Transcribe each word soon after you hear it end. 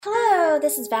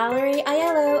this is Valerie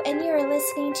Aiello, and you're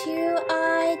listening to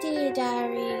Idea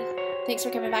Diary. Thanks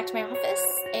for coming back to my office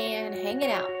and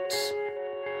hanging out.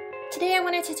 Today I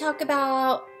wanted to talk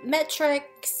about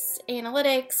metrics,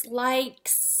 analytics,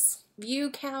 likes, view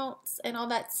counts, and all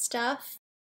that stuff,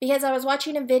 because I was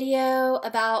watching a video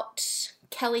about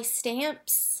Kelly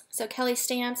Stamps. So Kelly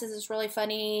Stamps is this really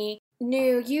funny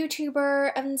new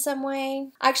YouTuber in some way.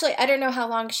 Actually, I don't know how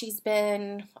long she's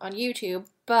been on YouTube,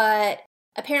 but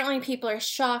apparently people are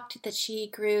shocked that she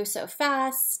grew so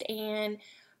fast and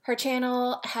her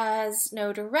channel has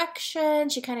no direction.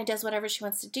 She kind of does whatever she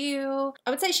wants to do. I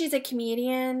would say she's a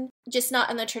comedian, just not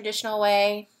in the traditional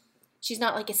way. She's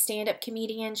not like a stand-up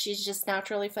comedian. She's just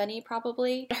naturally funny,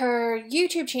 probably. Her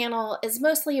YouTube channel is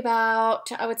mostly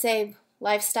about, I would say,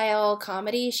 lifestyle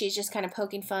comedy. She's just kind of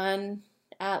poking fun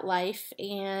at life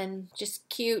and just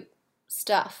cute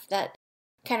stuff that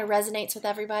kind of resonates with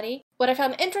everybody. What I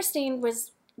found interesting was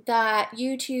that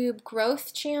YouTube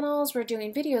growth channels were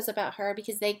doing videos about her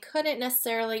because they couldn't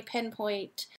necessarily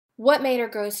pinpoint what made her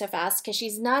grow so fast, because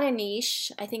she's not a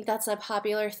niche. I think that's a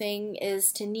popular thing,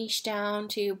 is to niche down,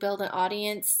 to build an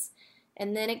audience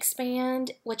and then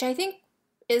expand, which I think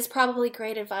is probably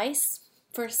great advice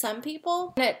for some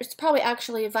people. And it's probably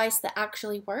actually advice that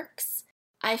actually works.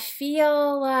 I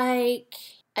feel like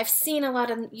I've seen a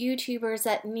lot of YouTubers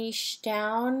that niche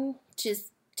down to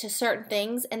certain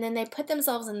things, and then they put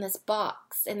themselves in this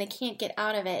box and they can't get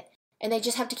out of it, and they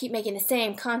just have to keep making the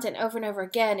same content over and over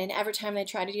again, and every time they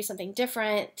try to do something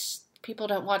different, people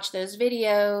don't watch those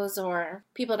videos or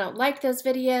people don't like those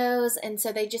videos, and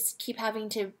so they just keep having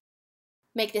to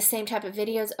make the same type of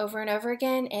videos over and over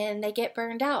again, and they get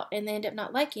burned out and they end up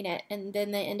not liking it, and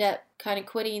then they end up kind of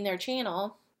quitting their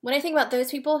channel. When I think about those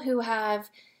people who have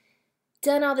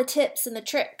done all the tips and the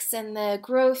tricks and the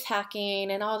growth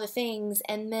hacking and all the things,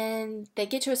 and then they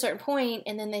get to a certain point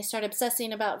and then they start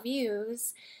obsessing about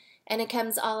views, and it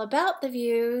becomes all about the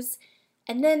views,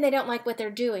 and then they don't like what they're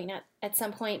doing at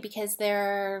some point because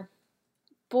they're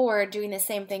bored doing the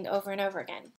same thing over and over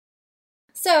again.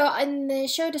 So in the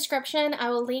show description, I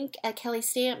will link a Kelly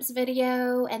Stamps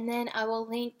video, and then I will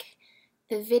link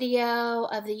the video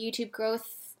of the YouTube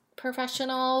growth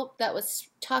professional that was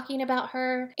talking about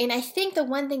her. And I think the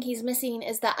one thing he's missing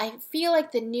is that I feel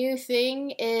like the new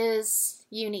thing is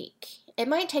unique. It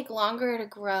might take longer to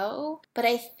grow, but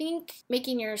I think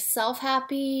making yourself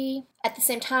happy at the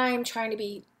same time trying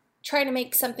to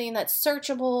make something that's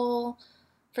searchable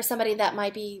for somebody that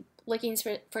might be looking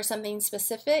for something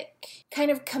specific,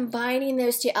 kind of combining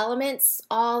those two elements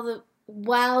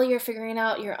while you're figuring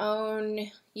out your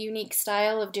own unique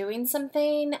style of doing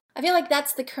something. I feel like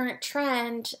that's the current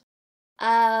trend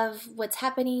of what's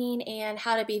happening and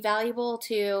how to be valuable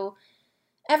to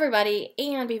everybody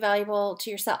and be valuable to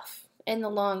yourself in the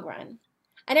long run.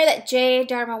 I know that Jay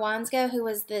Darmawanska, who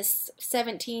was this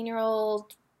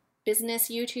 17-year-old business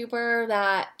YouTuber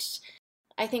that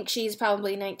I think she's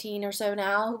probably 19 or so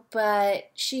now, but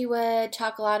she would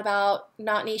talk a lot about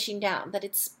not niching down, that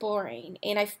it's boring.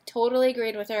 And I totally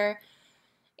agreed with her.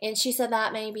 And she said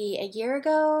that maybe a year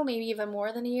ago, maybe even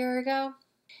more than a year ago.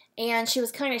 And she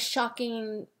was kind of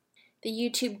shocking the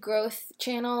YouTube growth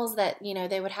channels that,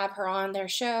 they would have her on their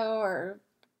show or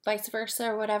vice versa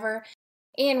or whatever.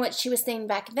 And what she was saying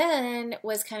back then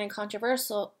was kind of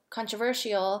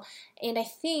controversial. And I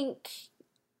think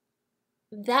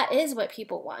that is what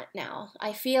people want now.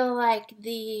 I feel like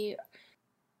the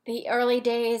early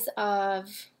days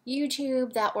of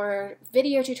YouTube that were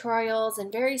video tutorials and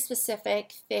very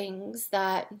specific things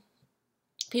that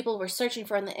people were searching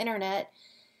for on the internet,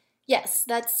 yes,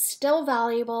 that's still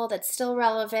valuable, that's still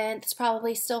relevant, it's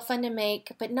probably still fun to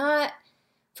make, but not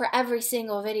for every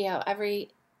single video.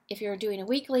 If you're doing a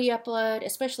weekly upload,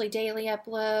 especially daily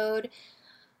upload,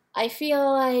 I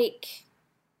feel like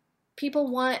people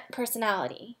want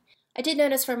personality. I did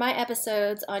notice for my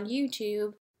episodes on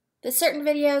YouTube, the certain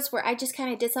videos where I just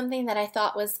kind of did something that I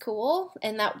thought was cool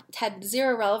and that had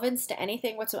zero relevance to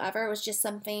anything whatsoever. It was just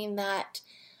something that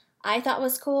I thought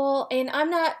was cool. And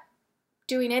I'm not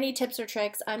doing any tips or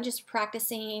tricks. I'm just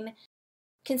practicing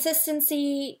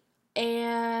consistency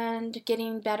and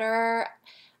getting better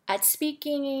at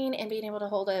speaking and being able to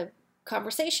hold a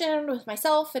conversation with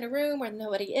myself in a room where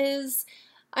nobody is.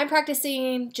 I'm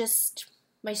practicing just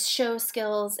my show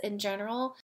skills in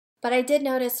general. But I did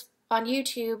notice on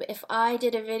YouTube, if I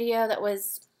did a video that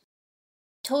was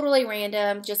totally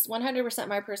random, just 100%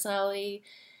 my personality,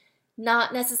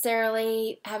 not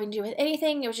necessarily having to do with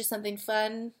anything, it was just something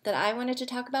fun that I wanted to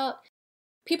talk about,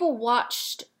 people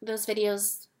watched those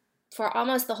videos for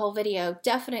almost the whole video,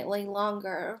 definitely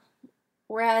longer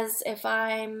Whereas if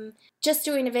I'm just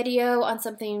doing a video on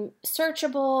something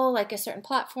searchable, like a certain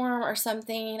platform or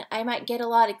something, I might get a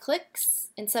lot of clicks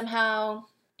and somehow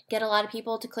get a lot of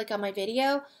people to click on my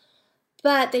video,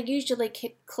 but they usually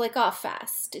click off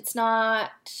fast. It's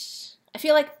not, I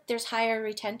feel like there's higher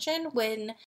retention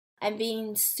when I'm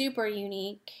being super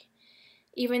unique,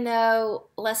 even though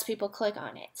less people click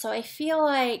on it. So I feel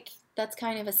like that's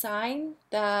kind of a sign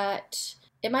that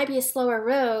it might be a slower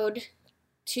road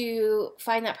to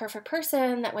find that perfect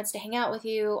person that wants to hang out with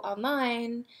you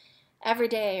online every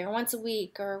day or once a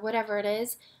week or whatever it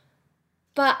is.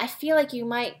 But I feel like you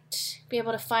might be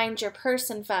able to find your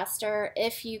person faster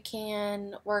if you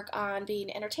can work on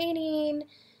being entertaining,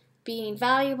 being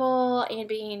valuable, and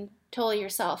being totally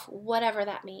yourself, whatever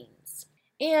that means.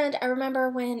 And I remember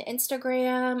when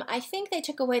Instagram, I think they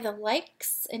took away the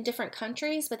likes in different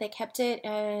countries, but they kept it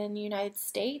in the United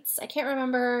States. I can't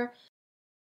remember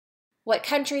what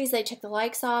countries they took the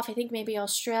likes off. I think maybe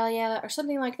Australia or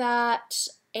something like that.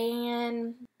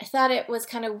 And I thought it was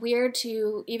kind of weird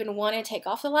to even want to take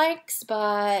off the likes,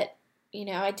 but,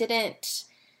 I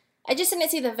just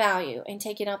didn't see the value in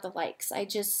taking out the likes. I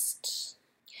just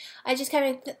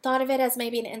kind of thought of it as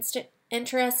maybe an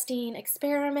interesting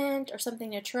experiment or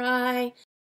something to try,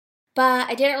 but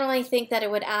I didn't really think that it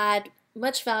would add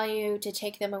much value to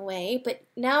take them away. But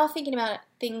now thinking about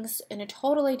things in a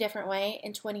totally different way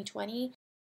in 2020,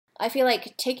 I feel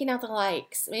like taking out the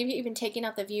likes, maybe even taking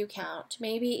out the view count,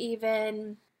 maybe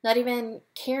even not even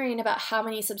caring about how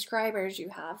many subscribers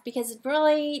you have, because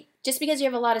really, just because you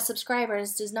have a lot of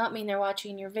subscribers does not mean they're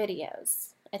watching your videos.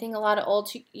 I think a lot of old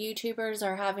YouTubers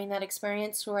are having that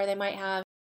experience where they might have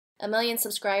 1 million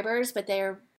subscribers, but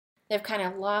they've kind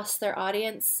of lost their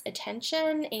audience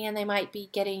attention, and they might be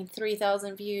getting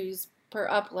 3,000 views per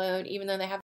upload, even though they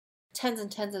have tons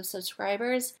and tons of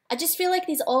subscribers. I just feel like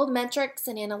these old metrics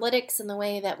and analytics and the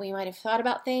way that we might have thought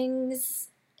about things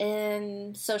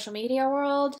in social media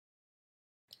world,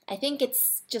 I think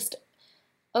it's just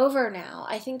over now.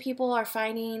 I think people are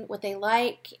finding what they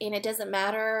like, and it doesn't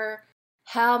matter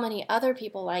how many other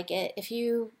people like it. If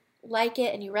you like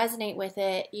it and you resonate with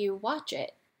it, you watch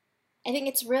it. I think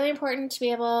it's really important to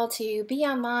be able to be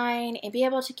online and be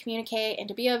able to communicate and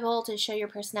to be able to show your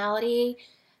personality.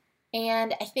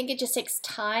 And I think it just takes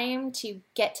time to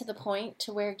get to the point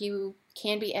to where you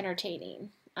can be entertaining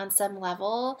on some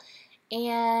level.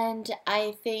 And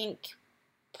I think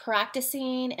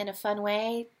practicing in a fun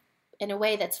way, in a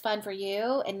way that's fun for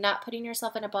you, and not putting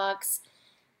yourself in a box,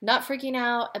 not freaking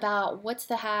out about what's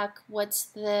the hack, what's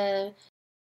the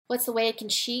way I can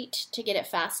cheat to get it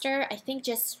faster. I think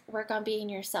just work on being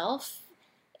yourself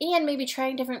and maybe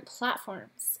trying different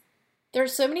platforms.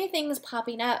 There's so many things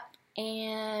popping up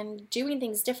and doing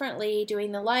things differently,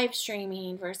 doing the live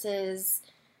streaming versus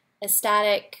a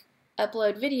static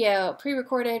upload video,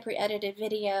 pre-recorded, pre-edited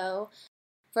video,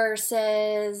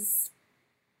 versus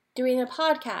doing a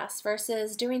podcast,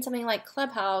 versus doing something like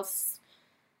Clubhouse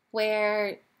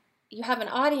where you have an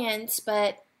audience,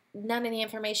 but none of the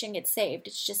information gets saved.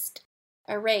 It's just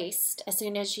erased as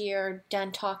soon as you're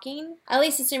done talking. At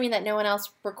least assuming that no one else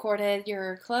recorded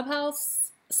your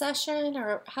Clubhouse session,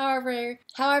 or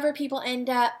however people end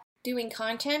up doing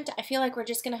content. I feel like we're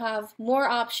just going to have more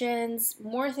options,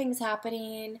 more things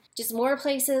happening, just more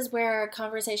places where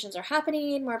conversations are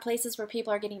happening, more places where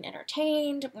people are getting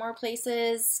entertained, more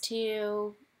places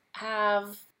to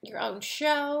have your own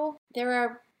show. There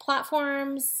are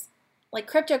platforms like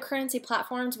cryptocurrency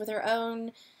platforms with their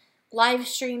own live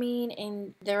streaming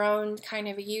and their own kind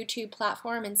of a YouTube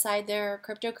platform inside their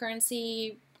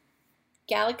cryptocurrency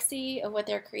galaxy of what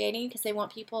they're creating, because they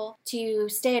want people to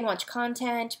stay and watch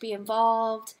content, be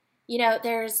involved.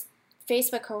 There's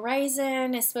Facebook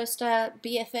Horizon is supposed to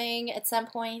be a thing at some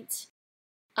point.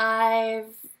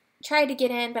 I've tried to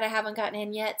get in, but I haven't gotten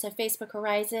in yet. So Facebook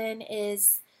Horizon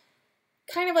is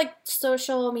kind of like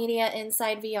social media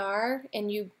inside VR,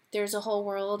 and there's a whole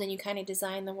world, and you kind of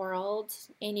design the world,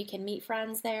 and you can meet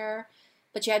friends there,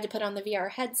 but you had to put on the VR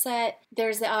headset.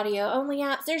 There's the audio-only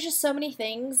apps. There's just so many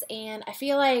things, and I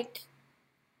feel like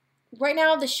right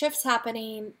now the shift's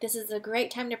happening. This is a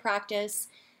great time to practice.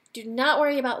 Do not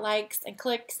worry about likes and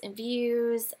clicks and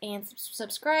views and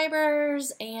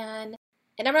subscribers, and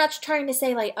I'm not trying to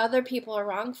say like other people are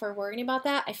wrong for worrying about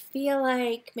that. I feel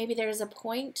like maybe there's a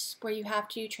point where you have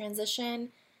to transition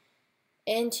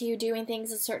into doing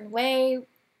things a certain way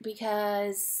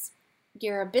because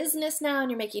you're a business now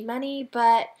and you're making money,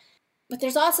 but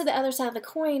there's also the other side of the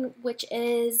coin, which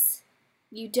is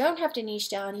you don't have to niche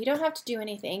down. You don't have to do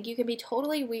anything. You can be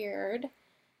totally weird.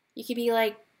 You could be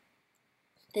like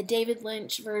the David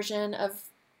Lynch version of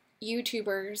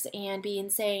YouTubers and be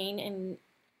insane and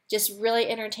just really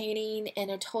entertaining in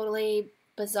a totally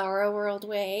bizarro world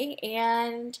way.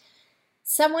 And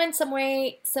someone, some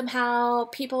way, somehow,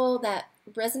 people that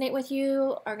resonate with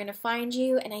you are going to find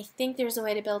you. And I think there's a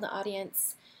way to build an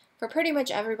audience for pretty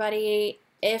much everybody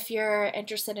if you're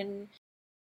interested in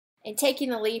taking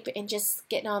the leap and just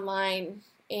getting online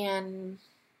and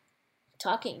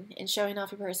talking and showing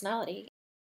off your personality.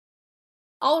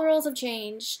 All rules have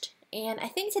changed, and I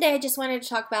think today I just wanted to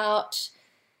talk about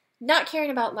not caring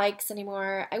about likes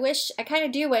anymore. I kind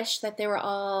of do wish that they were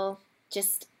all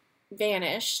just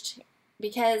vanished,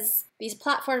 because these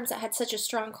platforms that had such a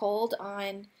strong hold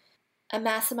on a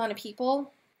mass amount of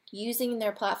people using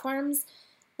their platforms,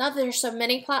 now that there's so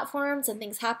many platforms and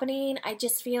things happening, I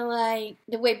just feel like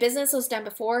the way business was done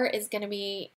before is going to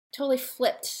be totally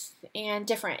flipped and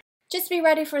different. Just be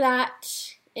ready for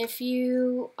that. If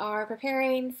you are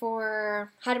preparing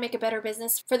for how to make a better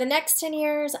business for the next 10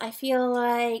 years, I feel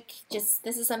like this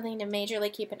is something to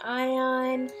majorly keep an eye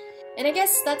on. And I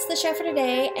guess that's the show for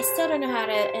today. I still don't know how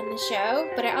to end the show,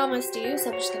 but I almost do,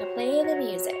 so I'm just going to play the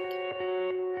music.